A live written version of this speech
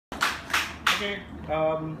Okay, so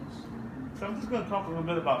I'm just going to talk a little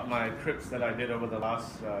bit about my trips that I did over the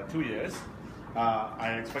last 2 years.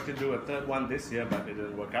 I expected to do a third one this year, but it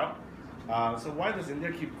didn't work out. So why does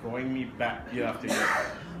India keep throwing me back year after year?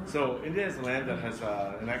 So India is a land that has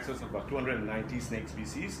an excess of about 290 snake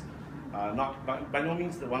species. Not by no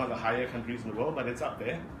means one of the higher countries in the world, but it's up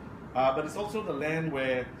there. But it's also the land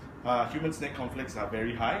where human-snake conflicts are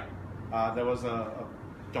very high. There was a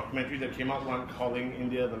documentary that came out one calling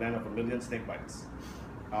India the land of 1 million snake bites.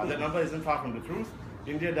 That number isn't far from the truth.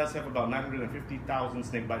 India does have about 950,000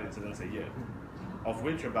 snake bite incidents a year, of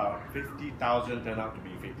which about 50,000 turn out to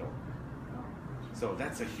be fatal. So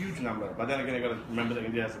that's a huge number. But then again, you got to remember that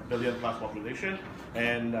India has a billion-plus population,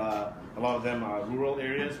 and a lot of them are rural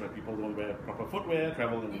areas where people don't wear proper footwear,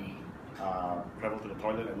 travel to the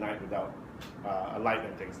toilet at night without a light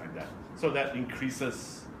and things like that. So that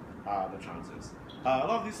increases the chances. A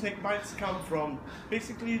lot of these snake bites come from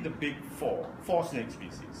basically the big four snake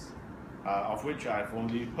species, of which I've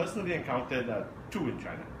only personally encountered 2 in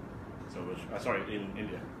China. So, in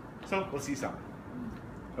India. So we'll see some.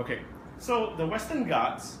 Okay. So the Western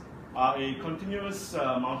Ghats are a continuous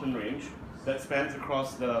mountain range that spans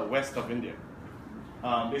across the west of India.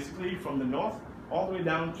 Basically from the north all the way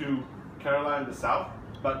down to Kerala in the south,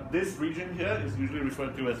 but this region here is usually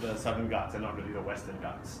referred to as the Southern Ghats and not really the Western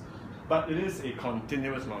Ghats. But it is a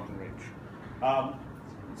continuous mountain range.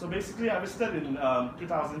 So basically I visited in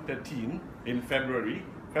 2013 in February.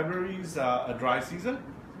 February is a dry season,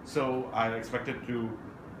 so I expected to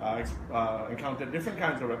encounter different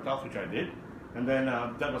kinds of reptiles, which I did. And then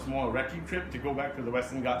that was more a recce trip to go back to the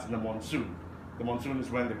Western Ghats in the monsoon. The monsoon is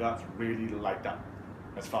when the Ghats really light up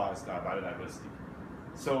as far as biodiversity.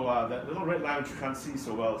 So that little red line which you can't see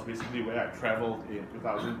so well is basically where I traveled in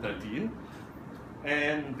 2013,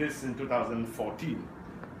 and this in 2014.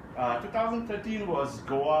 2013 was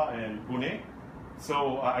Goa and Pune.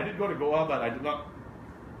 So I did go to Goa, but I did not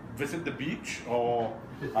visit the beach or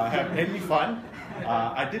have any fun.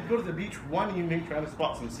 I did go to the beach one evening trying to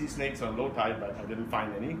spot some sea snakes on low tide, but I didn't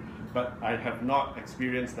find any. But I have not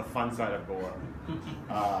experienced the fun side of Goa.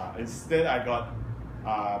 Instead, I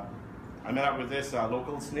met up with this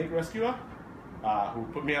local snake rescuer who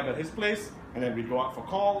put me up at his place, and then we'd go out for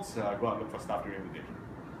calls, go out and look for stuff during the day.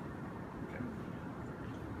 Okay.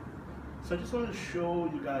 So I just want to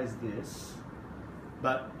show you guys this,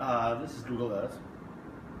 but this is Google Earth.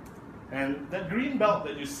 And that green belt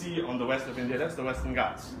that you see on the west of India, that's the Western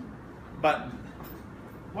Ghats. But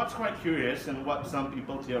what's quite curious, and what some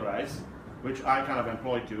people theorize, which I kind of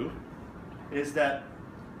employ too, is that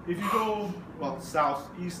if you go, well,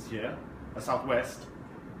 southeast here, or southwest,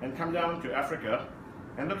 and come down to Africa,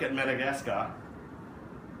 and look at Madagascar,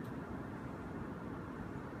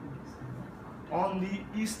 on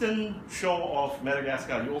the eastern shore of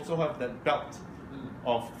Madagascar, you also have that belt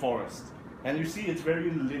of forest. And you see it's very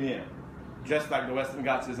linear, just like the Western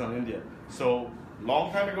Ghats is on India. So,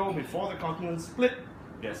 long time ago, before the continent split,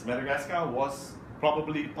 yes, Madagascar was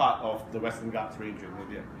probably part of the Western Ghats range in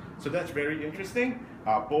India. So that's very interesting.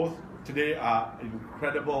 Both today are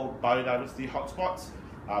incredible biodiversity hotspots,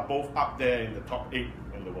 both up there in the top 8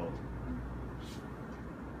 in the world.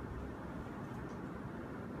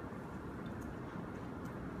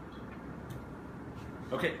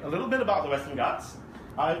 Okay, a little bit about the Western Ghats.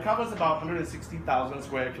 It covers about 160,000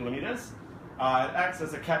 square kilometers. It acts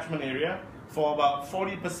as a catchment area for about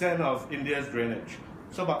 40% of India's drainage.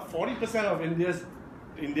 So about 40% of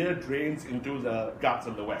India drains into the Ghats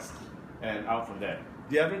of the west and out from there.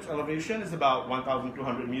 The average elevation is about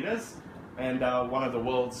 1,200 meters and one of the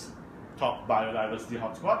world's top biodiversity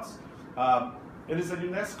hotspots. It is a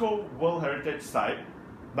UNESCO World Heritage Site,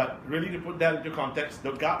 but really to put that into context,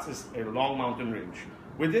 the Ghats is a long mountain range.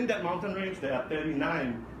 Within that mountain range, there are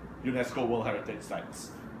 39 UNESCO World Heritage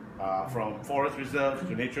Sites, from forest reserves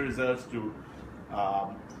to nature reserves to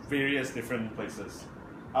various different places.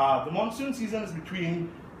 The monsoon season is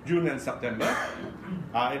between June and September.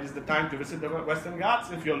 It is the time to visit the Western Ghats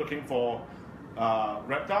if you're looking for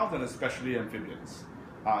reptiles and especially amphibians.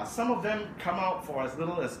 Some of them come out for as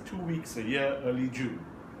little as 2 weeks a year, early June.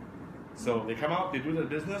 So they come out, they do their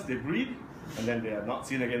business, they breed, and then they are not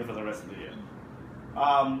seen again for the rest of the year.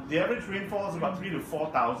 The average rainfall is about 3,000 to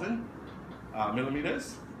 4,000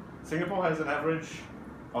 millimeters. Singapore has an average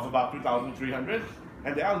of about 2,300,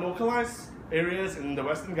 and there are localized areas in the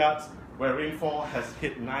Western Ghats where rainfall has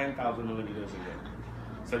hit 9,000 millimeters a year.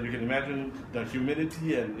 So you can imagine the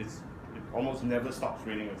humidity, and it almost never stops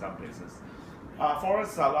raining in some places.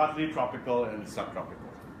 Forests are largely tropical and subtropical.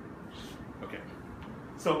 Okay,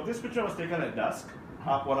 so this picture was taken at dusk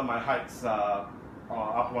up one of my hikes, up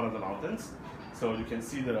one of the mountains. So you can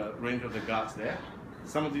see the range of the Ghats there.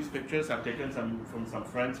 Some of these pictures I've taken from some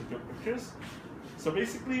friends who took pictures. So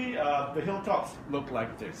basically, the hilltops look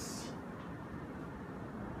like this.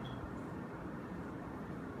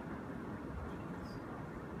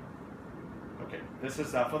 Okay, this is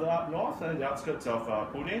further up north in the outskirts of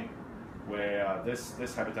Pune, where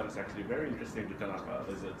this habitat is actually very interesting to turn up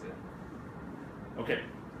lizards in. Okay,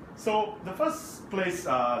 so the first place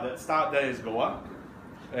that started there is Goa,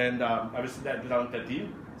 and I visited that in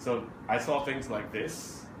 2013. So I saw things like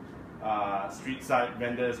this, street side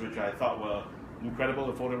vendors, which I thought were incredible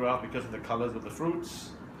to photograph because of the colors of the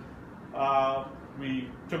fruits. We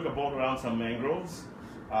took a boat around some mangroves.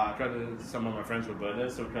 Some of my friends were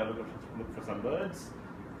birders, so we tried to look for some birds.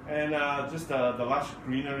 And just the lush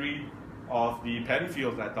greenery of the paddy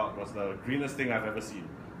fields, I thought was the greenest thing I've ever seen.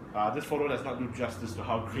 This photo does not do justice to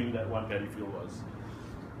how green that one paddy field was.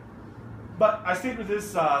 But I stayed with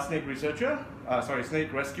this snake rescuer,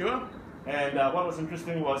 and what was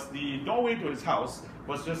interesting was the doorway to his house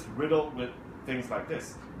was just riddled with things like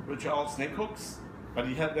this, which are all snake hooks, but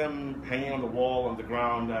he had them hanging on the wall, on the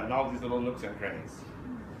ground, and all these little nooks and crannies.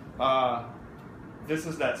 This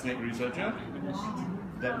is that snake researcher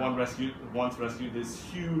that once rescued this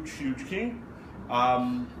huge king.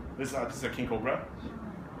 This is a king cobra.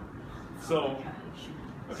 So,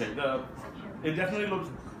 okay, it definitely looks.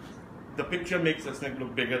 The picture makes the snake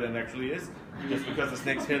look bigger than it actually is, just because the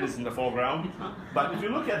snake's head is in the foreground. But if you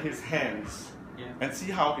look at his hands and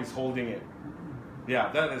see how he's holding it,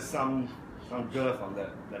 yeah, that is some girth on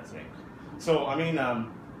that snake. So, I mean,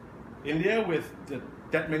 India with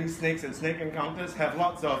that many snakes and snake encounters have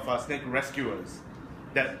lots of snake rescuers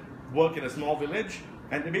that work in a small village,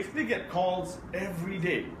 and they basically get calls every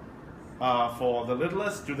day for the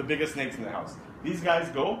littlest to the biggest snakes in the house. These guys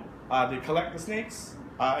go, they collect the snakes,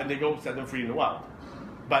 and they go set them free in the wild.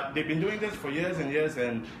 But they've been doing this for years and years,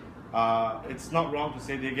 and it's not wrong to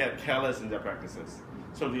say they get careless in their practices.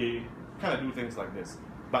 So they kind of do things like this.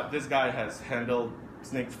 But this guy has handled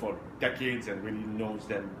snakes for decades and really knows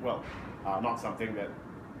them well. Not something that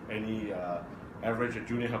any average or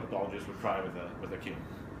junior herpetologist would try with a king.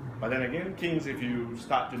 But then again, kings, if you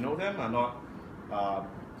start to know them, are not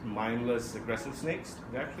mindless, aggressive snakes.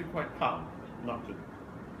 They're actually quite calm, not to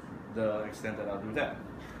the extent that I'll do that.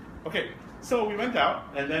 Okay, so we went out,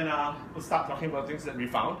 and then we'll start talking about things that we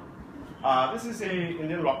found. This is a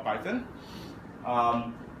Indian rock python.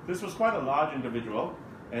 This was quite a large individual,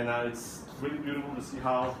 and it's really beautiful to see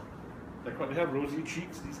how they have rosy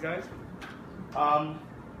cheeks, these guys.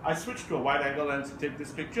 I switched to a wide angle lens to take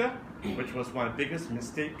this picture, which was my biggest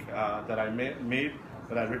mistake that I made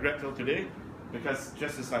that I regret till today, because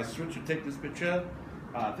just as I switched to take this picture,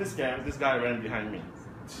 this guy ran behind me.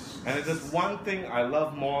 And if there's one thing I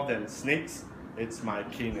love more than snakes, it's my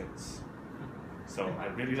canines. So I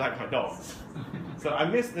really like my dogs. So I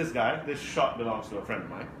missed this guy. This shot belongs to a friend of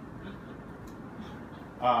mine.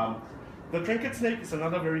 The trinket snake is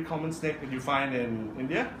another very common snake that you find in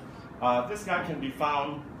India. This guy can be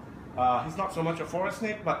found, he's not so much a forest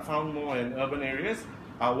snake, but found more in urban areas.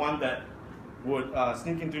 One that would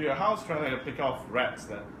sneak into your house trying to pick off rats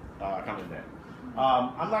that come in there.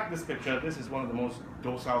 Unlike this picture, this is one of the most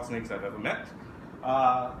docile snakes I've ever met.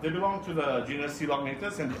 They belong to the genus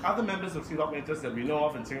Coelognathus, and the other members of Coelognathus that we know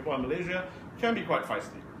of in Singapore and Malaysia can be quite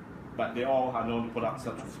feisty, but they all are known to put up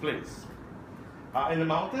such displays. In the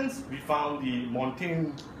mountains, we found the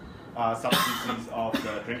montane subspecies of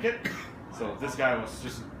the trinket. So this guy was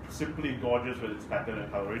just simply gorgeous with its pattern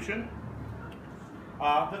and coloration.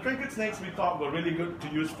 The trinket snakes we thought were really good to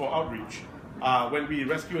use for outreach. When we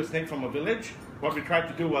rescue a snake from a village, what we tried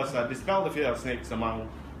to do was dispel the fear of snakes among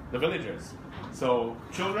the villagers. So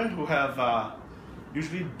children who have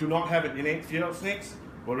usually do not have an innate fear of snakes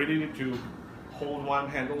will really need to hold one,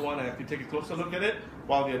 handle one, and actually take a closer look at it,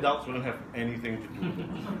 while the adults wouldn't have anything to do with it.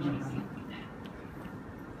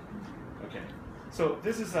 Okay, so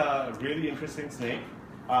this is a really interesting snake.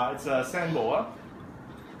 It's a sand boa.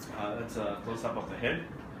 That's a close-up of the head.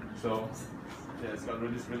 So yeah, it's got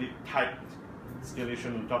this really tight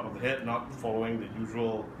scalation on top of the head, not following the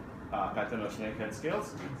usual pattern of snake head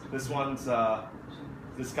scales. This one's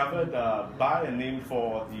discovered by and named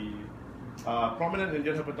for the prominent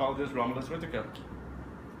Indian herpetologist Romulus Whittaker.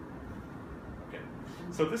 Okay,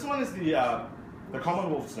 so this one is the common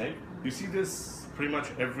wolf snake. You see this pretty much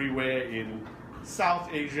everywhere in South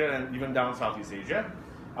Asia and even down Southeast Asia.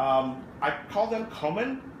 I call them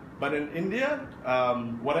common, but in India,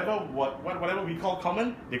 whatever we call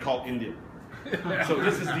common, they call Indian. So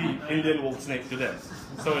this is the Indian wolf snake to them.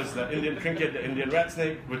 So it's the Indian trinket, the Indian rat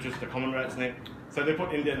snake, which is the common rat snake. So they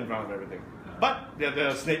put Indian in front of everything. but they're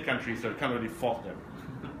the snake country, so you can't really fault them.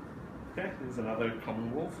 Okay, here's another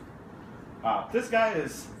common wolf. This guy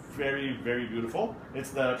is very, very beautiful.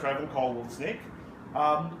 It's the Travancore wolf snake.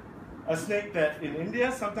 A snake that in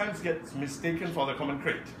India sometimes gets mistaken for the common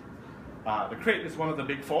krait. The krait is one of the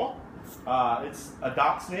big four. It's a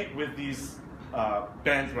dark snake with these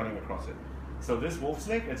bands running across it. So this wolf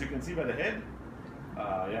snake, as you can see by the head,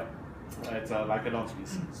 it's a Lycaodon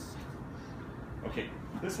species. Okay,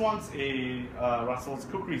 this one's a Russell's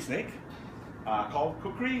kukri snake, called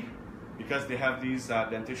kukri because they have these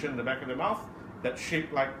dentition in the back of the mouth that's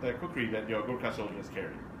shaped like the kukri that your Gurkha soldiers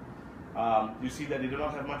carry. You see that they do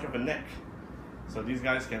not have much of a neck. So these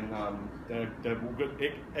guys can, they're good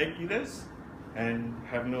egg eaters and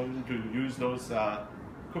have known to use those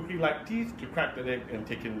kukri-like teeth to crack the egg and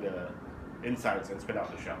take in the insides and spit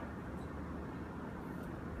out the shell.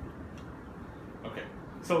 Okay,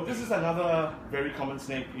 so this is another very common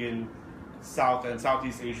snake in South and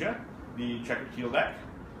Southeast Asia, the checkered keelback.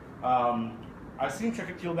 I've seen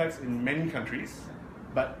checkered keelbacks in many countries,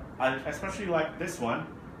 but I especially like this one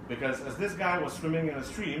because as this guy was swimming in a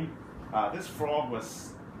stream, this frog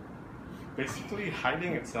was basically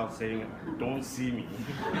hiding itself, saying, "Don't see me."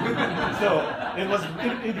 So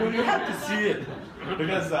you had to see it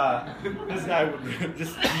because this guy would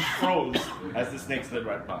just froze as the snake slid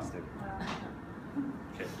right past him.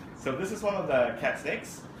 Okay, so this is one of the cat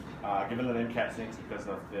snakes, given the name cat snakes because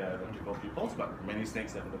of their elliptical pupils, but many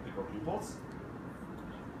snakes have elliptical pupils.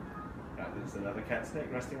 There's another cat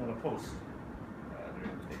snake resting on a post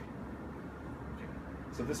during the day. Okay.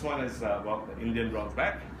 So this one is well, the Indian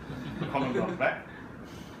bronzeback, the common bronzeback.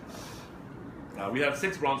 We have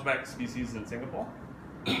 6 bronzeback species in Singapore,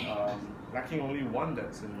 lacking only one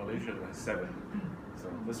that's in Malaysia that has 7. So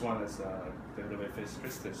this one is Dendromephis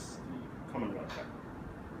tristis, the common bronzeback.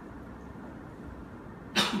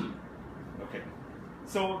 Okay,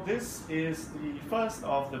 so this is the first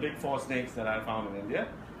of the big 4 snakes that I found in India.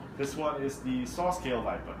 This one is the saw-scale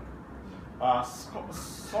viper.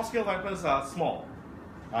 Saw-scale vipers are small.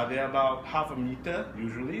 They're about half a meter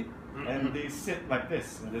usually, and they sit like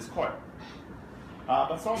this in this coil.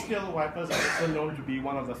 But saw-scale vipers are also known to be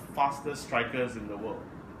one of the fastest strikers in the world,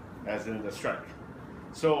 as in the strike.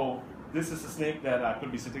 So this is a snake that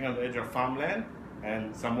could be sitting on the edge of farmland,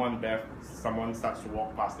 and someone starts to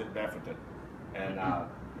walk past it barefooted. And a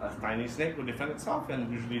tiny snake will defend itself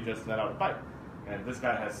and usually just let out a bite. And this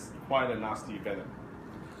guy has quite a nasty venom.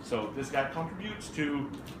 So this guy contributes to,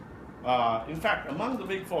 in fact, among the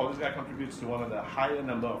big 4, this guy contributes to one of the higher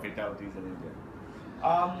number of fatalities in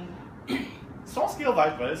India. Saw-scale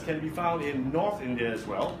vipers can be found in North India as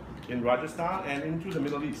well, in Rajasthan and into the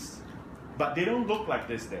Middle East. But they don't look like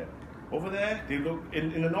this there. Over there, they look,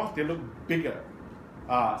 in the north, they look bigger.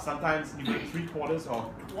 Sometimes even 3/4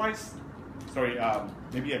 or twice,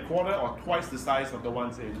 maybe 1/4 or twice the size of the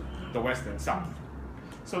ones in the west and south.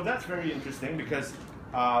 So that's very interesting because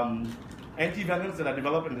antivenoms that are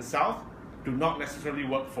developed in the south do not necessarily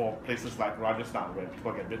work for places like Rajasthan where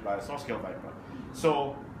people get bit by a saw-scale viper.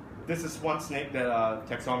 So this is one snake that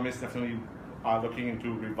taxonomists definitely are looking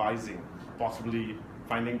into revising, possibly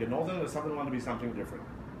finding the northern or southern one to be something different,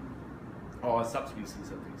 or a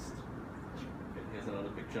subspecies at least. Okay, here's another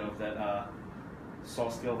picture of that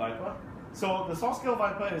saw-scale viper. So the saw-scale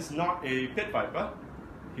viper is not a pit viper.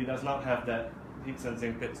 He does not have that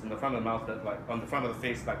heat-sensing pits in the front of the mouth, that on the front of the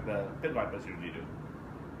face, like the pit vipers usually do.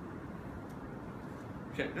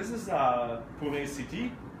 Okay, this is Pune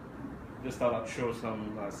city. Just thought I'd show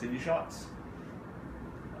some city shots.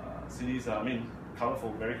 Cities,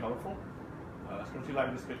 colorful, very colorful. Especially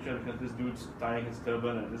like this picture because this dude's tying his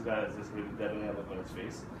turban and this guy has this really deadly look on his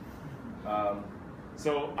face.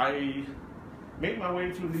 So I made my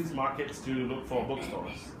way through these markets to look for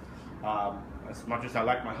bookstores. As much as I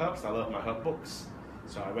like my herbs, I love my herb books.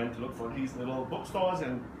 So I went to look for these little bookstores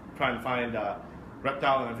and try and find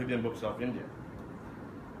reptile and amphibian books of India.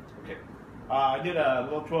 Okay, I did a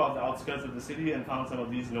little tour of the outskirts of the city and found some of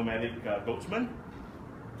these nomadic goatsmen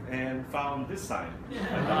and found this sign.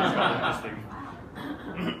 I thought it was quite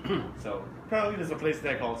interesting. So apparently there's a place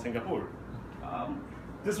there called Singapore.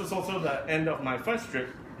 This was also the end of my first trip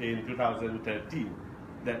in 2013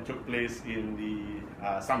 that took place in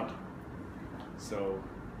the summer. So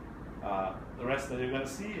the rest that you're going to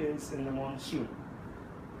see is in the monsoon.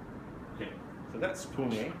 Okay, so that's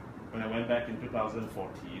Pune when I went back in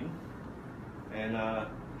 2014. And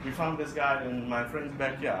we found this guy in my friend's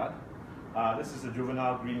backyard. This is a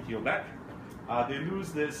juvenile green keelback. They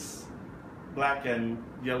lose this black and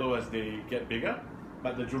yellow as they get bigger,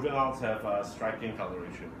 but the juveniles have striking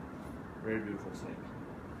coloration. Very beautiful snake.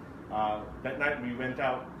 That night we went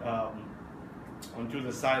out onto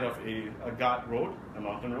the side of a Ghat road, a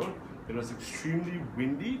mountain road. It was extremely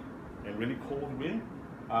windy and really cold wind.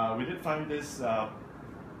 We did find this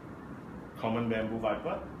common bamboo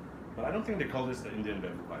viper, but I don't think they call this the Indian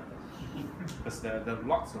bamboo viper, because there are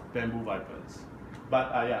lots of bamboo vipers.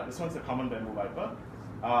 But yeah, this one's a common bamboo viper.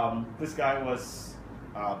 This guy was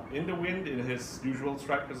in the wind in his usual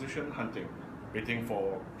strike position, hunting, waiting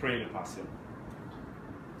for prey to pass him.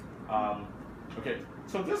 Okay,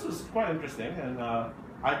 so this was quite interesting, and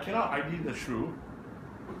I cannot ID the shrew,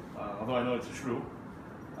 although I know it's a shrew.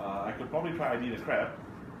 I could probably try ID the crab,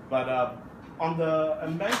 but on the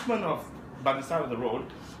embankment by the side of the road,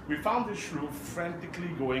 we found this shrew frantically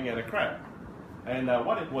going at a crab, and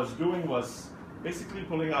what it was doing was basically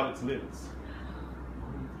pulling out its limbs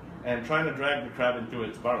and trying to drag the crab into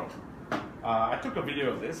its burrow. I took a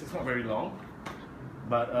video of this. It's not very long,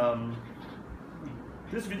 but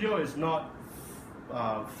this video is not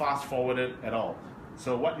fast forwarded at all.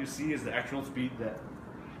 So what you see is the actual speed that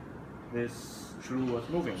this shrew was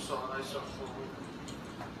moving.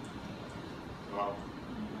 Wow.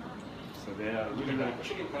 So they are really, really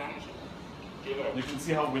quick. You can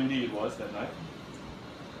see how windy it was that night.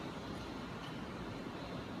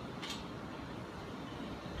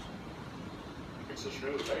 It's a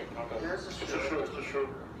shrew, right? Yes, it's a shrew. It's a shrew.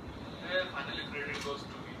 Yeah, finally credit goes to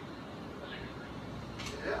me.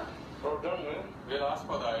 Yeah. Well done, man. We'll ask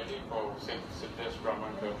for the ID for Siddhesh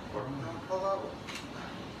Brahman. No,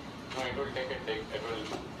 it will take it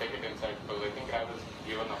inside because I think I was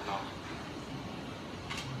given up now.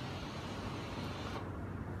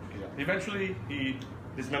 Yeah. Eventually, he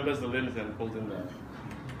dismembers the limbs and pulls in the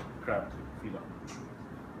crab to feed on.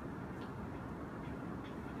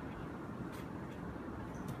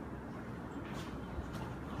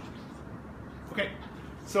 Okay,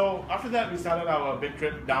 so after that we started our big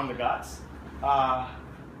trip down the Ghats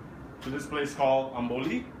to this place called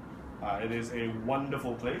Amboli. It is a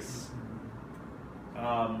wonderful place.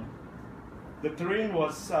 The terrain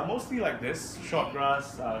was mostly like this: short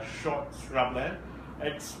grass, short shrubland,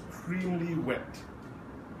 extremely wet.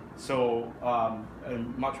 So,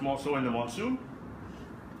 and much more so in the monsoon.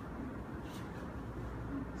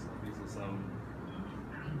 So these are some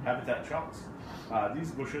habitat shots.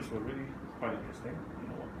 These bushes were really quite interesting. You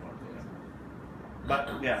know what they are.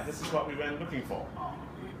 But yeah, this is what we went looking for.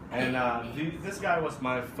 And this guy was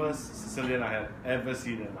my first Sicilian I had ever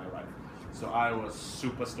seen in my life. So I was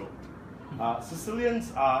super stoked.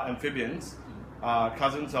 Sicilians are amphibians,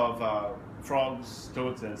 cousins of frogs,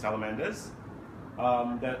 toads, and salamanders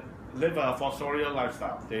that live a fossorial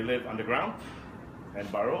lifestyle. They live underground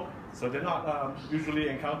and burrow, so they're not usually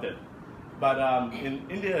encountered. But in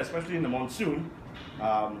India, especially in the monsoon,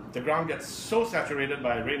 the ground gets so saturated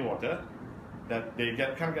by rainwater that they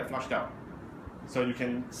kind of get flushed out. So you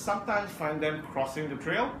can sometimes find them crossing the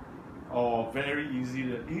trail, or very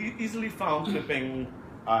easily found clipping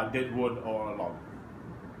dead wood or a log.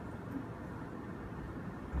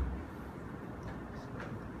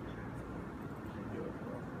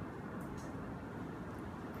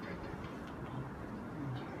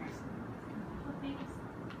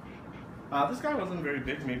 This guy wasn't very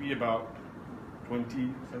big, maybe about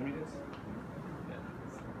 20 centimeters. Yeah.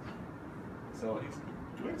 So he's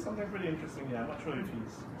doing something pretty interesting here. I'm not sure if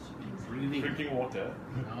he's drinking water.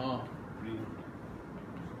 No, breathing.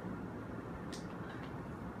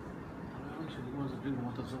 He wants to drink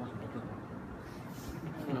water, so much water.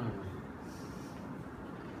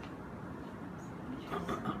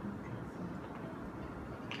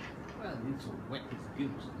 Well, it's so wet, his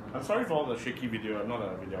gills. I'm sorry for all the shaky video. I'm not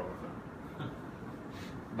a videographer.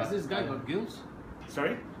 Has this guy got gills?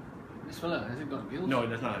 Sorry? This fella, has he got gills? No, it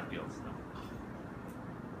does not have gills. No.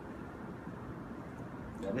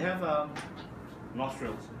 Yeah, they have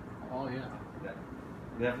nostrils. Oh, yeah. Yeah.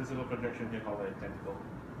 They have this little projection here called a tentacle.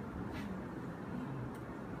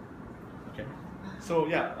 Okay. So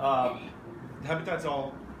yeah, the habitat's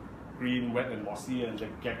all green, wet, and mossy, and the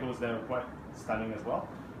geckos there are quite stunning as well.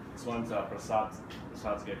 This one's Prasad's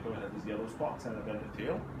gecko. It has these yellow spots and a bended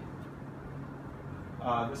tail.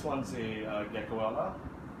 This one's a geckoella.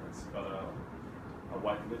 It's got a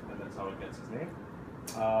white lip, and that's how it gets its name.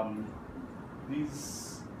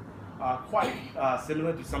 These are quite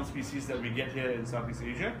similar to some species that we get here in Southeast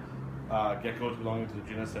Asia. Geckos belonging to the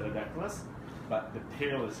genus Pterodactylus, but the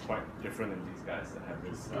tail is quite different in these guys that have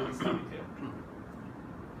this stubby tail.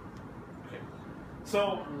 Okay.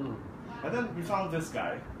 So, and then we found this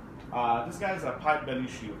guy. This guy is a pipe belly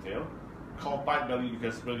shield tail, called pipe belly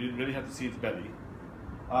because you really have to see its belly.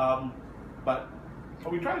 But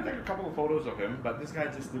we tried to take a couple of photos of him, but this guy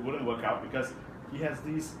just wouldn't work out because he has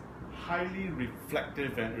these highly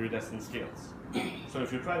reflective and iridescent scales. So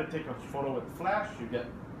if you try to take a photo with flash, you get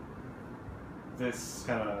this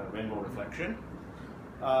kind of rainbow reflection.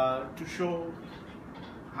 To show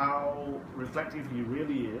how reflective he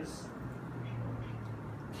really is,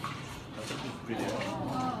 I took this video.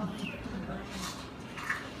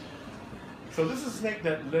 So this is a snake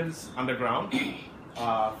that lives underground,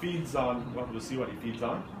 feeds on, well, we'll see what he feeds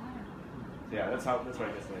on. Yeah, that's why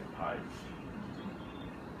I guess they hide.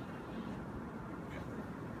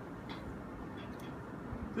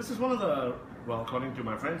 This is one of the, well, according to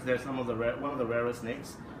my friends, they're one of the rarest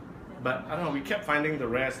snakes. But I don't know, we kept finding the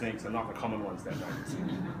rare snakes and not the common ones that night.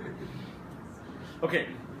 Okay,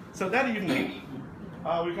 so that evening,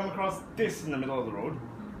 we come across this in the middle of the road.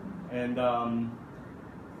 And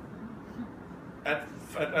at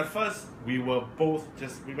first, we were both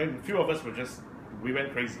just, a few of us we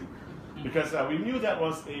went crazy. Because we knew that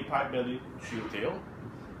was a pipe-bellied shield-tail.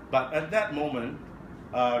 But at that moment,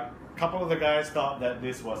 a couple of the guys thought that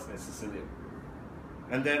this was a Sicilian.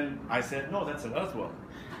 And then I said, no, that's an earthworm.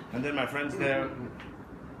 And then my friends there,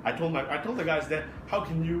 I told the guys there, how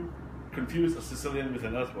can you confuse a Sicilian with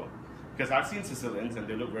an earthworm? Because I've seen Sicilians and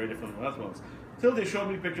they look very different from earthworms. Till they showed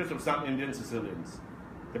me pictures of some Indian Sicilians.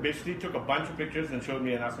 They basically took a bunch of pictures and showed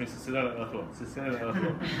me and asked me, Sicilian or earthworm? Sicilian or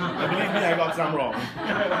earthworm? And believe me, I got some wrong.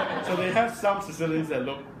 So they have some Sicilians that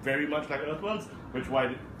look very much like earthworms, which is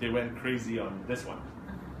why they went crazy on this one.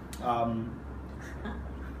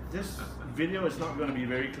 This video is not going to be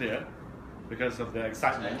very clear because of the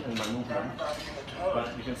excitement and my movement,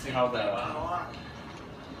 but you can see how the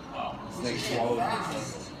snake swallowed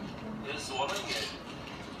this. They're swallowing it.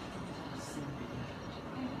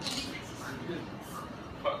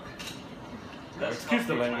 Fuck. Excuse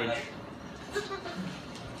the language.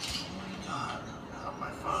 God, how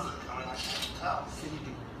my phone's coming, I can't tell.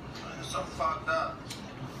 It's so fucked up.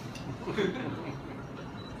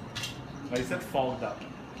 No, he said fogged up.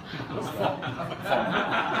 Looks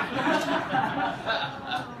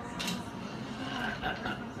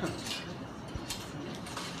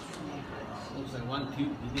like one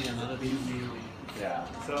tube eating another tube. Yeah,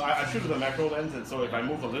 so I shoot with a macro lens, and so if I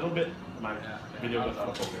move a little bit, my video goes out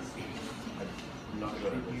of focus. I'm not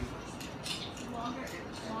good at this. Longer than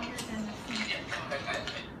the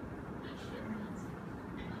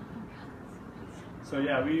So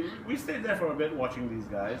yeah, we stayed there for a bit watching these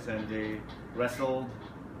guys, and they wrestled.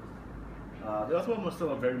 The earthworm was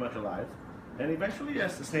still very much alive, and eventually,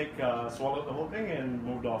 yes, the snake swallowed the whole thing and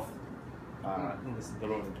moved off the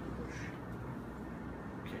road into the bush.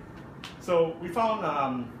 Okay, so we found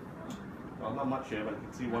well, not much here, but you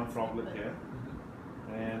can see one froglet here,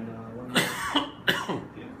 and one more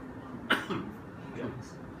here. Yeah.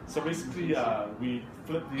 So basically, we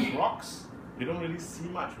flip these rocks. You don't really see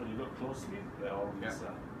much when you look closely. They're all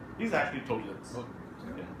these are actually toadlets. Oh.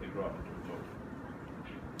 Yeah, they grow up into a toad.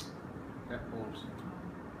 Tadpoles.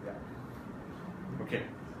 Yeah. Okay,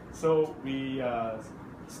 so we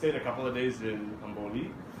stayed a couple of days in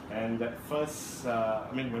Amboli, and at first,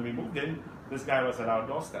 when we moved in, this guy was at our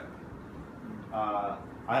doorstep. I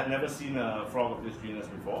had never seen a frog of this genus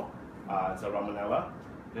before. It's a Ramonella.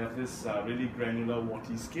 They have this really granular,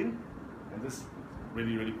 warty skin, and this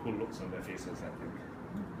really, really cool looks on their faces, I think.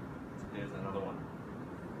 Here's another one.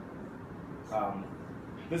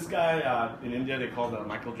 This guy, in India, they call the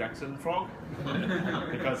Michael Jackson frog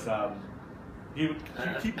because he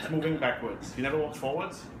keeps moving backwards. He never walks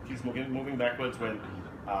forwards. He keeps moving backwards when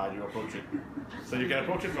you approach it. So you can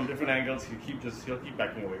approach it from different angles. He'll keep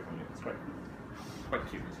backing away from you. It's quite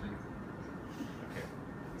cute. Okay.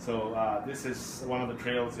 So this is one of the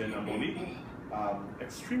trails in Amboli.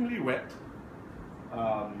 Extremely wet.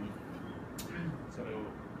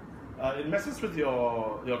 It messes with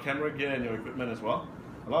your camera gear and your equipment as well.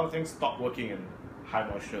 A lot of things stop working in high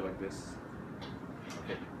moisture like this.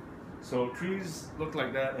 Okay, so trees look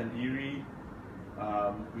like that and eerie.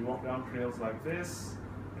 We walked down trails like this,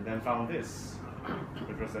 and then found this,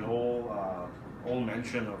 which was an old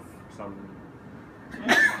mansion of some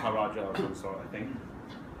Maharaja of some sort, I think.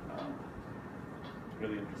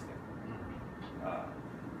 Really interesting.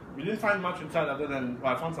 We didn't find much inside other than,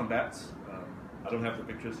 well, I found some bats. I don't have the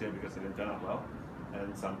pictures here because they didn't turn out well,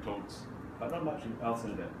 and some toads, but not much else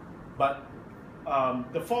in there. But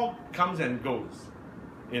the fog comes and goes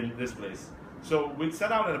in this place. So we'd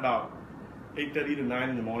set out at about 8:30 to 9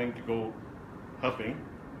 in the morning to go herping.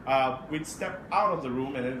 We'd step out of the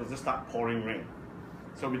room and it would just start pouring rain.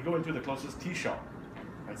 So we'd go into the closest tea shop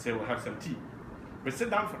and say, we'll have some tea. We sit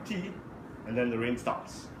down for tea, and then the rain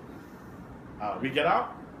stops. We get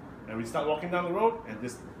out, and we start walking down the road, and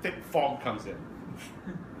this thick fog comes in.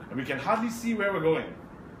 And we can hardly see where we're going.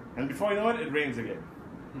 And before you know it, it rains again.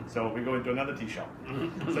 So we go into another tea shop.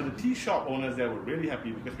 So the tea shop owners there were really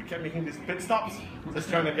happy because we kept making these pit stops, just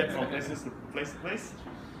trying to get from places to place.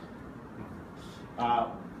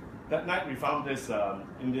 That night we found this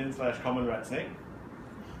Indian/common rat snake.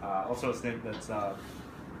 Also a snake that's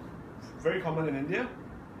very common in India.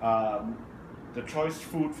 The choice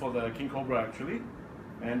food for the king cobra actually,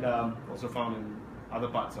 and also found in other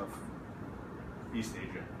parts of East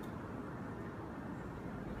Asia.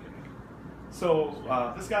 So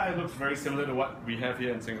this guy looks very similar to what we have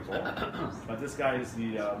here in Singapore, but this guy is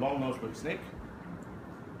the long-nosed whip snake.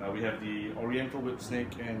 We have the Oriental whip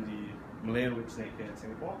snake and the Malayan whip snake here in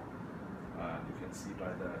Singapore. You can see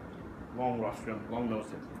by the long rostrum, long-nosed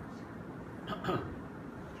snakes.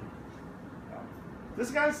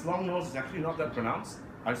 This guy's long nose is actually not that pronounced.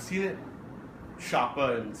 I've seen it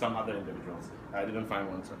sharper in some other individuals. I didn't find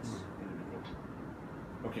one such individual.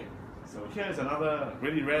 Okay. So here is another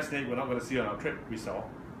really rare snake we're not going to see on our trip we saw.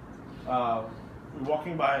 We're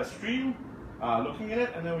walking by a stream, looking at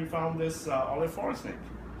it, and then we found this olive forest snake.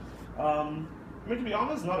 I mean, to be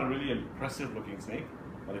honest, not a really impressive looking snake,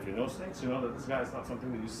 but if you know snakes, you know that this guy is not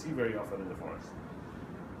something that you see very often in the forest.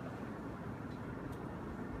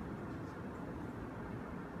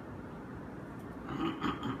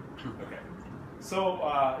 Okay. So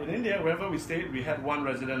in India, wherever we stayed, we had one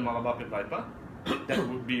resident Malabar pit viper that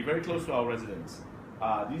would be very close to our residence.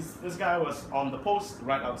 This guy was on the post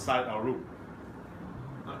right outside our room.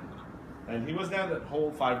 And he was there the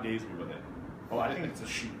whole 5 days we were there. Oh, I think it's a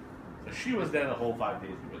she. So she was there the whole 5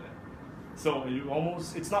 days we were there. So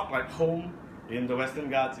it's not like home in the Western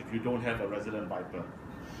Ghats if you don't have a resident viper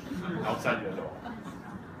outside your door.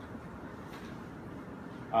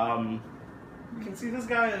 You can see this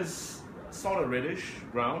guy is sort of reddish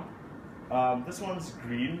brown. This one's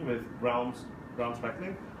green with brown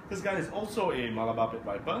speckling. This guy is also a Malabar pit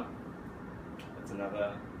viper. That's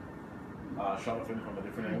another shot of him from a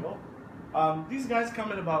different angle. These guys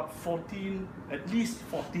come in about at least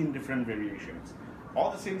 14 different variations. All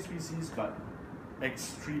the same species, but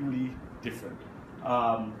extremely different.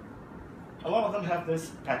 A lot of them have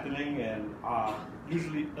this patterning and are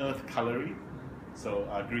usually earth colory, so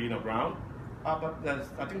green or brown. But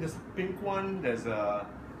I think there's a pink one, there's a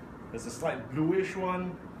slight bluish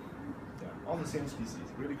one. Yeah, all the same species,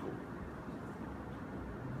 really cool.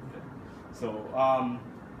 Okay. So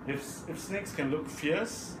if snakes can look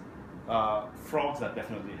fierce, frogs are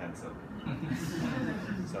definitely handsome.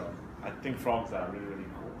 So I think frogs are really, really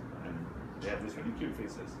cool, and they have these really cute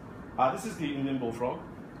faces. This is the Indian bullfrog.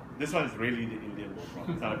 This one is really the Indian bullfrog.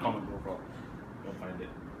 It's not a common bullfrog. You'll find it in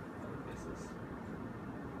other places.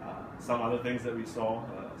 Some other things that we saw,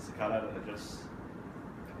 cicada that had just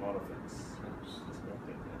come out of its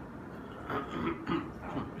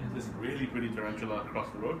this really pretty tarantula across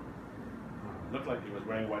the road. Looked like he was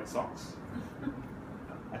wearing white socks.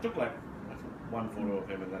 I took like one photo of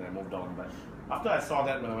him and then I moved on. But after I saw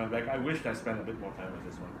that when I went back, I wished I spent a bit more time with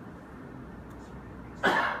this one.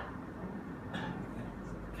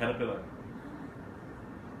 Caterpillar.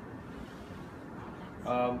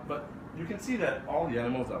 But you can see that all the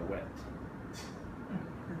animals are wet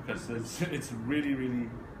because it's really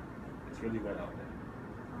wet out there.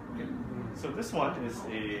 Okay. So this one is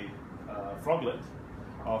a froglet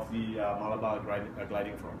of the Malabar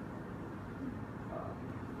gliding frog.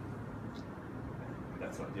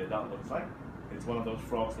 That's what the adult looks like. It's one of those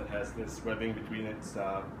frogs that has this webbing between its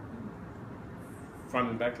front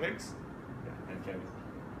and back legs, and can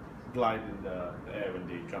glide in the air when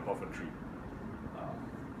they jump off a tree.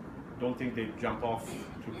 Don't think they jump off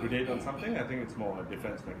to predate on something. I think it's more a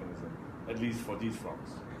defense mechanism, at least for these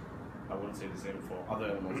frogs. I wouldn't say the same for other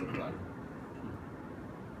animals that glide.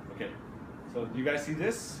 Okay, so do you guys see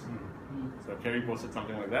this? So Kerry posted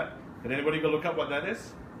something like that. Can anybody go look up what that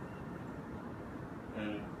is?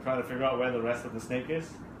 And try to figure out where the rest of the snake is?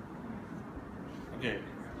 Okay,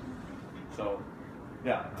 so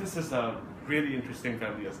yeah, this is a really interesting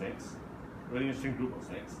family of snakes, really interesting group of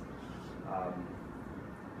snakes.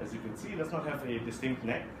 As you can see, it does not have a distinct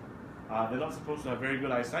neck. They're not supposed to have very good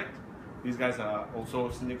eyesight. These guys are also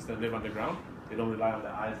snakes that live underground. They don't rely on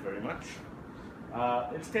their eyes very much.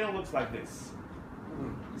 Its tail looks like this.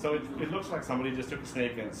 So it looks like somebody just took a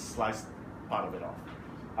snake and sliced part of it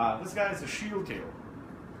off. This guy is a shield tail,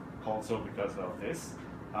 called so because of this.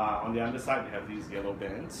 On the underside, they have these yellow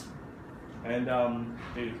bands, and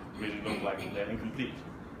they really look like they're incomplete.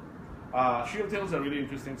 Shield tails are really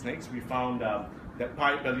interesting snakes. We found that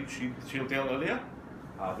pie-bellied shield tail earlier.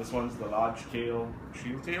 This one's the large-tail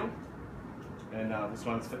shield tail, and this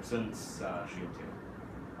one's Phipson's shield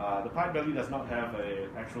tail. The pie belly does not have an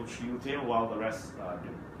actual shield tail, while the rest do.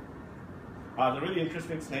 The really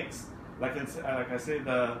interesting snakes, like I say,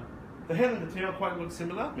 the head and the tail quite look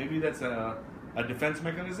similar. Maybe that's a defense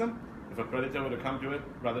mechanism. If a predator were to come to it,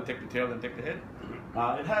 rather take the tail than take the head.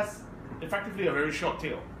 It has effectively a very short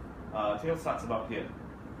tail. Tail starts about here.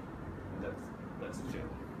 And that's the tail.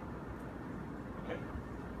 Okay.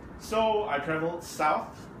 So I traveled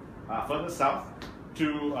south, further south,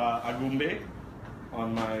 to Agumbe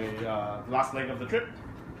on my last leg of the trip,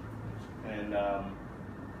 and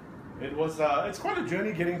it's quite a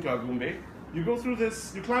journey getting to Agumbe. You go through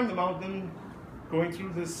this, you climb the mountain, going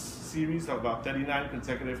through this series of about 39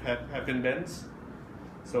 consecutive hairpin bends.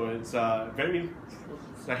 So it's a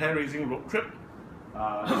hair-raising road trip,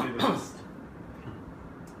 to say the least.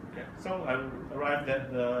 Okay, so I arrived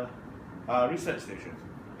at the research station.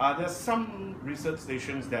 There's some research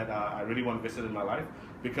stations that I really want to visit in my life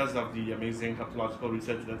because of the amazing herpetological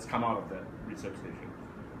research that's come out of that research station.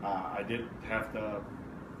 I did have the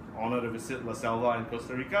honor to visit La Selva in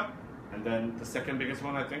Costa Rica, and then the second biggest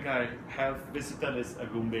one I think I have visited is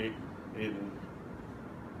Agumbe in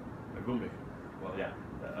Agumbe. Well, yeah,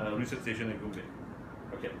 a research station in Agumbe.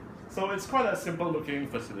 Okay, so it's quite a simple looking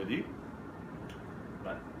facility,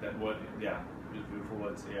 but that word, yeah, beautiful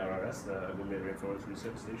words, ARRS, the Agumbe Rainforest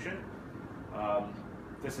Research Station.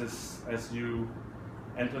 This is as you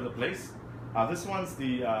enter the place. This one's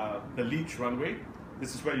the leech runway.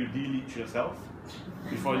 This is where you de-leech yourself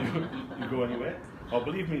before you go anywhere. Oh,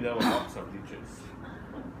 believe me, there were lots of leeches.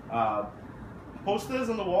 Posters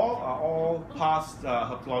on the wall are all past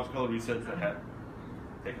herpetological research that had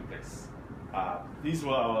taken place. These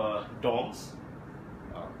were our dorms.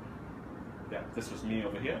 Yeah, this was me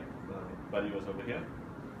over here. Buddy was over here.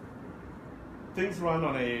 Things run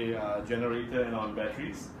on a generator and on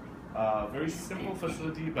batteries. Very simple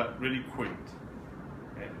facility, but really quaint.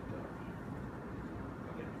 And,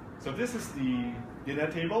 okay. So this is the dinner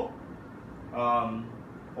table.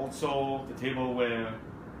 Also the table where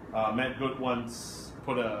Matt Good once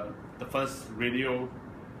put the first radio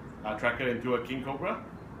tracker into a king cobra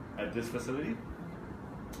at this facility,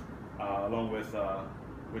 along with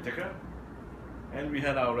Whitaker. And we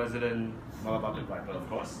had our resident Malabar pit viper, of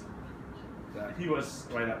course. He was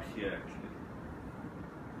right up here, actually.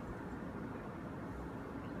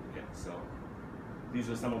 Okay, so these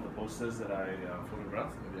are some of the posters that I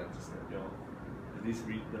photographed. Maybe I'll just let you all at least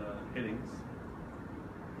read the headings.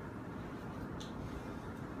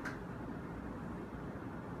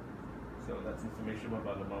 So that's information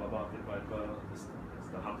about the Malabar pit viper. This is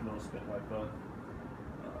the hump-nosed pit viper,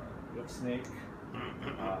 whip snake.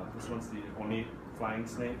 This one's the ornate flying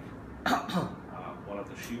snake. One of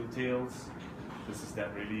the shield tails. This is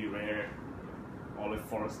that really rare olive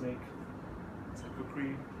forest snake. It's a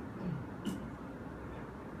kukri.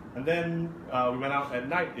 And then we went out at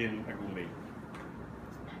night in Agumbe.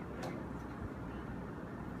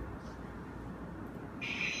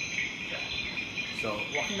 So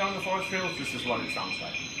walking down the forest trails, this is what it sounds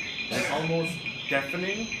like. It's almost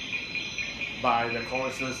deafening by the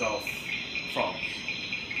choruses of frogs,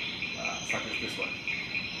 such as this one.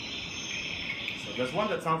 So there's one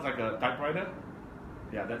that sounds like a typewriter.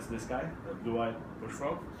 Yeah, that's this guy, the blue-eyed bush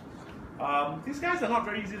frog. These guys are not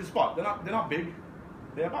very easy to spot. They're not big.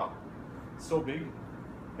 They're about so big,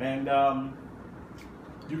 and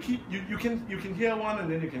you can hear one,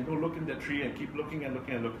 and then you can go look in the tree and keep looking and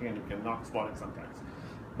looking and looking, and you cannot spot it sometimes.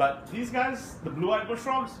 But these guys, the blue-eyed bush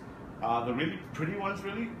frogs, the really pretty ones,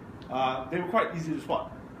 really, they were quite easy to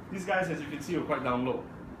spot. These guys, as you can see, were quite down low.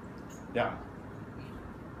 Yeah.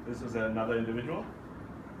 This is another individual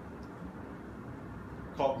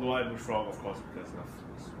called blue-eyed bush frog, of course, because of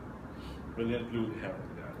this brilliant blue they have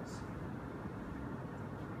in the eyes.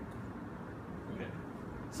 Okay.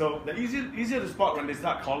 So they're easier to spot when they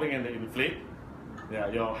start calling and they inflate. Yeah,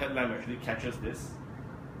 your headlamp actually catches this.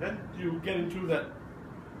 Then you get into that.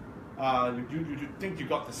 You think you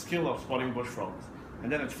got the skill of spotting bush frogs,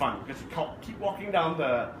 and then it's fun because you keep walking down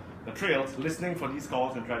the trails, listening for these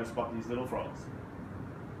calls and try to spot these little frogs.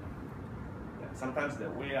 Yeah, sometimes they're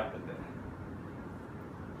way up in there.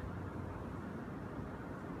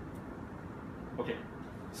 Okay,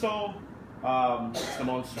 so it's the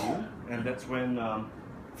monsoon, and that's when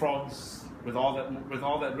frogs, with all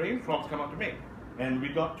that rain, frogs come out to mate, and we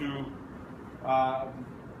got to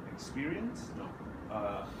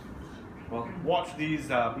watch these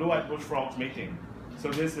blue-eyed bush frogs mating. So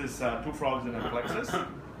this is two frogs in a plexus.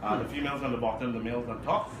 The female's on the bottom, the male's on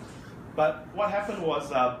top. But what happened was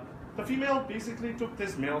the female basically took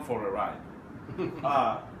this male for a ride.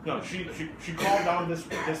 No, she crawled down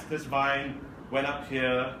this vine, went up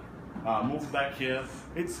here, moved back here.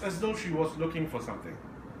 It's as though she was looking for something.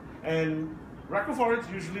 And Raccophorids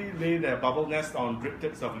usually lay their bubble nest on drip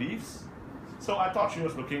tips of leaves, so I thought she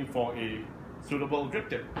was looking for a suitable drip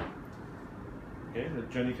tip. Okay, the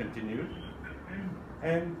journey continued,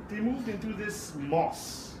 and they moved into this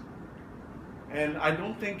moss. And I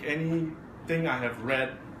don't think anything I have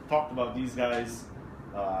read talked about these guys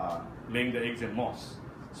laying the eggs in moss.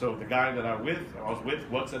 So the guy that I was with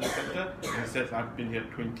works at the center, and he says, I've been here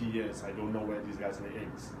 20 years, I don't know where these guys lay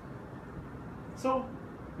eggs. So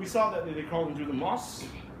we saw that they crawled into the moss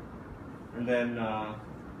and then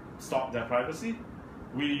stopped their privacy.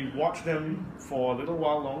 We watched them for a little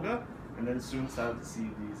while longer and then soon started to see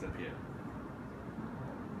these appear.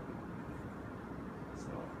 So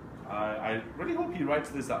I really hope he writes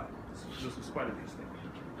this up. This is quite interesting.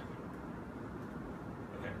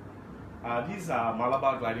 Okay. These are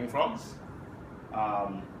Malabar gliding frogs,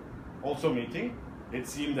 also mating. It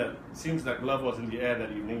seems that love was in the air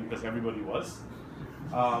that evening because everybody was.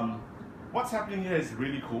 What's happening here is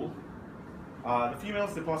really cool. The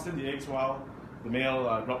females deposit the eggs while the male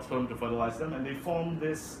drops sperm to fertilize them, and they form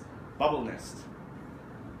this bubble nest.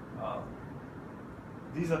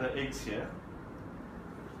 These are the eggs here,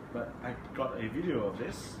 but I got a video of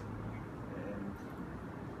this, and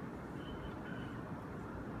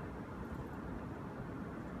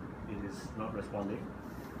it is not responding.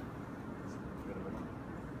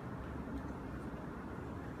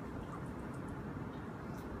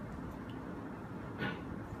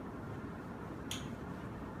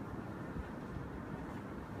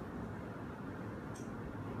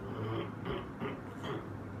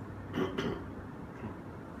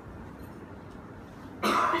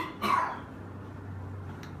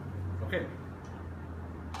 Okay.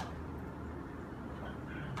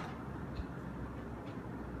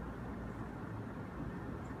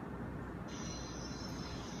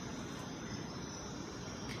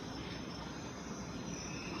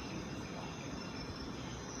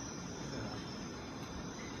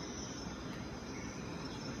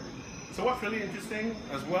 So what's really interesting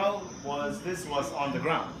as well was this was on the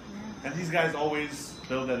ground, and these guys always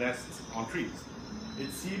build their nests on trees.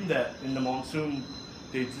 It seemed that in the monsoon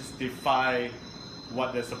they just defy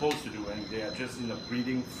what they're supposed to do, and they are just in a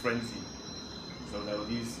breeding frenzy. So there were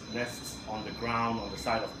these nests on the ground, on the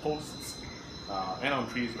side of posts, and on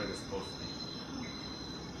trees where they're supposed to be.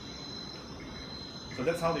 So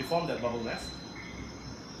that's how they formed that bubble nest.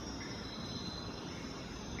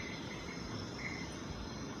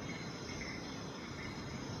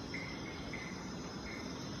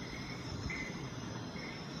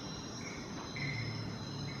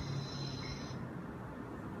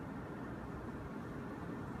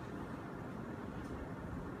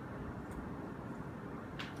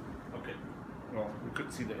 Well, we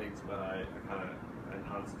could see the eggs, but I kind of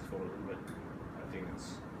enhanced it for a little bit. I think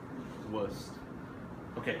it's worst.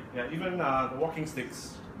 Okay, yeah, even the walking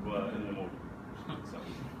sticks were in the mood.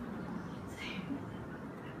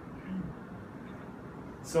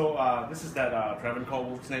 So this is that Travancore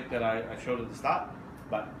wolf snake that I showed at the start,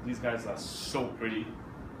 but these guys are so pretty.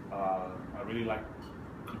 I really like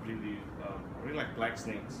I really like black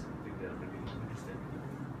snakes. I think they're really interesting.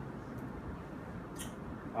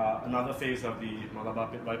 Another phase of the Malabar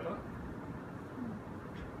pit viper.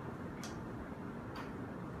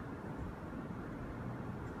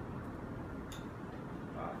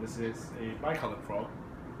 This is a bicolored frog.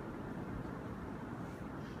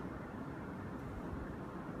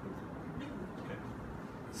 Okay.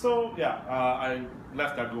 So yeah, I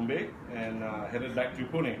left Agumbe and headed back to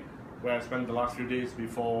Pune, where I spent the last few days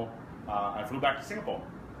before I flew back to Singapore.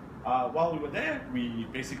 While we were there, we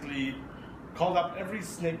basically called up every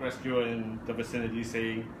snake rescuer in the vicinity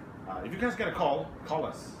saying, if you guys get a call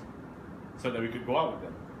us, so that we could go out with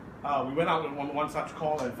them. We went out on one such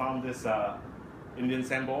call and found this Indian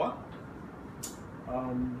sand boa.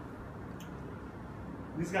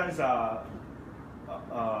 These guys are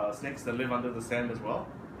snakes that live under the sand as well.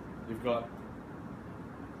 They've got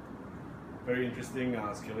very interesting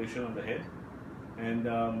scalation on the head, and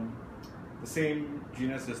the same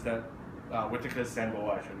genus as that Whitaker's sand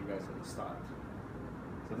boa I showed you guys at the start.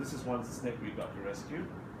 So this is one snake we got to rescue.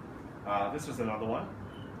 This was another one,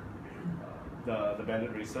 the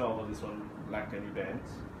banded racer, although this one lacked any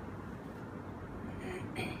bands.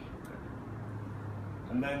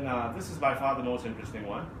 And then this is by far the most interesting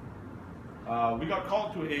one. We got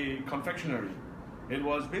called to a confectionery. It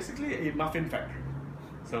was basically a muffin factory.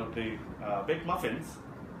 So they bake muffins,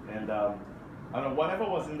 and I don't know, whatever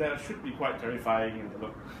was in there should be quite terrifying in the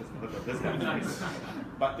look of this guy's.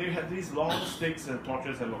 But they had these long sticks and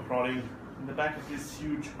torches and were prodding in the back of this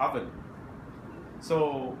huge oven.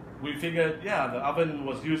 So we figured, yeah, the oven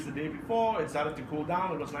was used the day before, it started to cool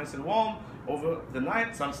down, it was nice and warm. Over the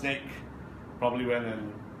night, some snake probably went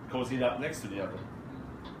and cozied up next to the oven.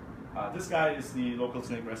 This guy is the local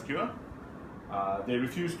snake rescuer. They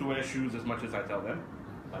refuse to wear shoes as much as I tell them.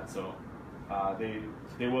 So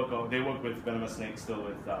they work with venomous snakes still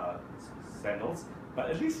with sandals. But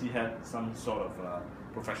at least he had some sort of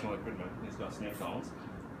professional equipment. He's got snake tongs,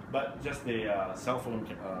 but just a cell phone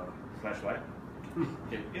flashlight.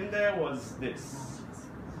 Okay, in there was this.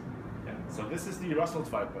 Yeah, so this is the Russell's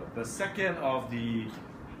viper, the second of the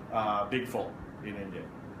big four in India.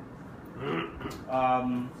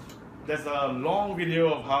 There's a long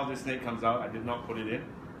video of how this snake comes out. I did not put it in.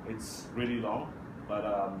 It's really long, but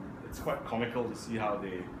it's quite comical to see how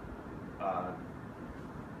they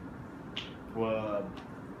were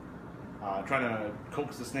trying to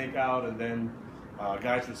coax the snake out, and then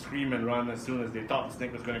guys would scream and run as soon as they thought the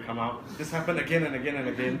snake was going to come out. This happened again and again and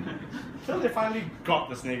again. So they finally got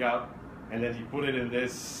the snake out, and then he put it in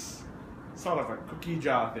this sort of a cookie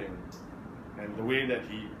jar thing. And the way that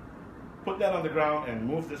he put that on the ground and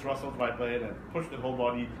moved this Russell's viper in and pushed the whole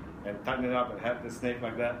body and tightened it up and had the snake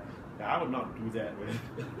like that, yeah, I would not do that with.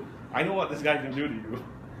 I know what this guy can do to you.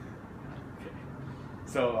 Okay.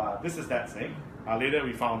 So this is that snake. Later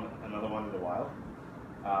we found another one in the wild.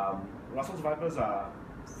 Russell's vipers are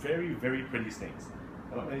very, very pretty snakes.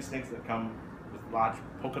 There are not many snakes that come with large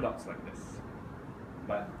polka dots like this.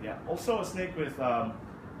 But yeah, also a snake with a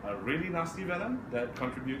really nasty venom that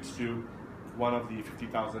contributes to one of the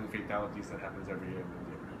 50,000 fatalities that happens every year in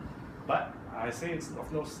India. But I say it's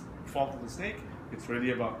of no fault of the snake. It's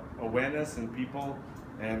really about awareness and people,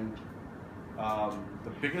 and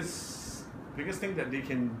the biggest thing that they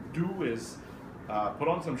can do is put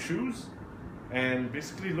on some shoes and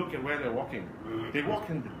basically look at where they're walking. They walk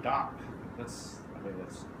in the dark. That's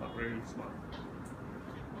not very smart.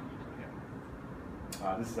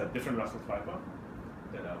 Yeah. This is a different Russell's viper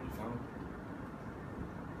that we found.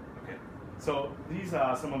 Okay, so these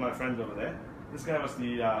are some of my friends over there. This guy was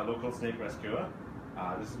the local snake rescuer.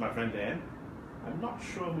 This is my friend Dan. I'm not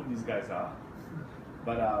sure who these guys are,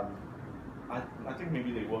 but I think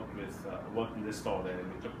maybe they worked in this store there, and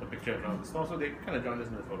they took the picture around the store, so they kind of joined us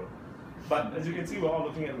in the photo. But as you can see, we're all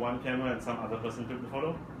looking at one camera, and some other person took the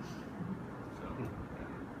photo. So,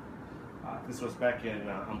 this was back in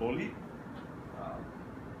Amboli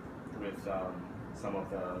with some of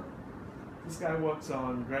the. This guy works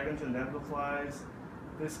on dragons and damselflies.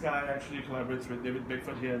 This guy actually collaborates with David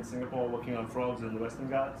Bigfoot here in Singapore, working on frogs in the Western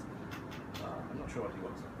Ghats. I'm not sure what he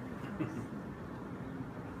works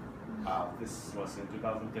on. This was in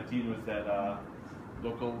 2013 with that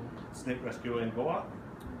local snake rescuer in Goa.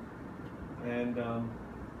 And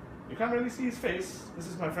you can't really see his face. This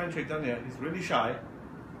is my friend Chaitanya. He's really shy.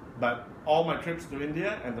 But all my trips to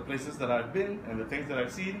India and the places that I've been and the things that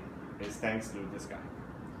I've seen is thanks to this guy.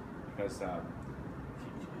 Because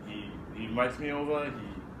he invites me over.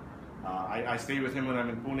 I stay with him when I'm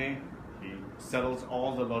in Pune. He settles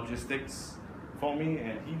all the logistics for me,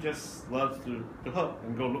 and he just loves to help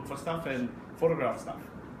and go look for stuff and photograph stuff.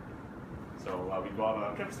 So we go out on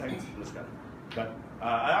our trips thanks to this guy. But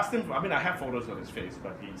I asked him, I have photos of his face,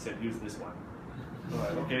 but he said use this one. All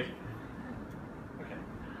right, okay.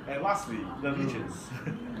 And lastly, the leeches.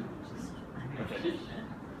 Okay.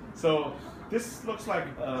 So this looks like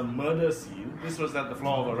a murder scene. This was at the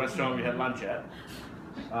floor of a restaurant we had lunch at.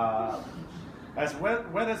 As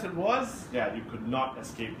wet as it was, yeah, you could not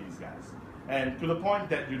escape these guys. And to the point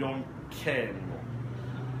that you don't care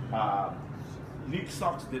anymore. Leech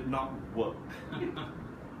socks did not work.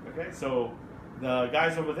 Okay, so the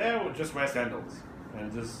guys over there would just wear sandals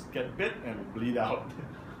and just get bit and bleed out.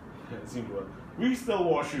 It seemed to work. We still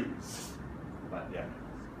wore shoes, but yeah.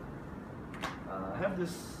 I have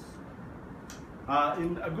this.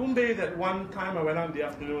 In Agumbe, that one time I went out in the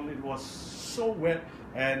afternoon, it was so wet,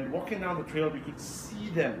 and walking down the trail, you could see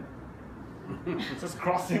them just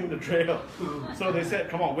crossing the trail. So they said,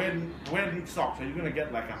 come on, wear leech socks, or you're going to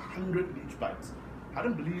get like 100 leech bites. I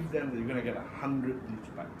don't believe them that you're going to get 100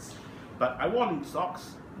 leech bites. But I wore leech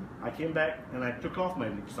socks. I came back and I took off my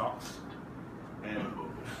leech socks. And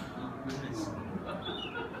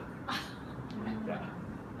yeah.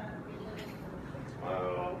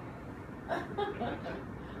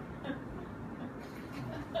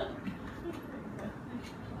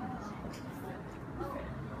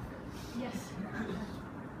 Yes.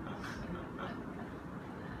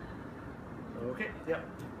 Okay, yeah.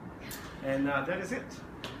 And that is it.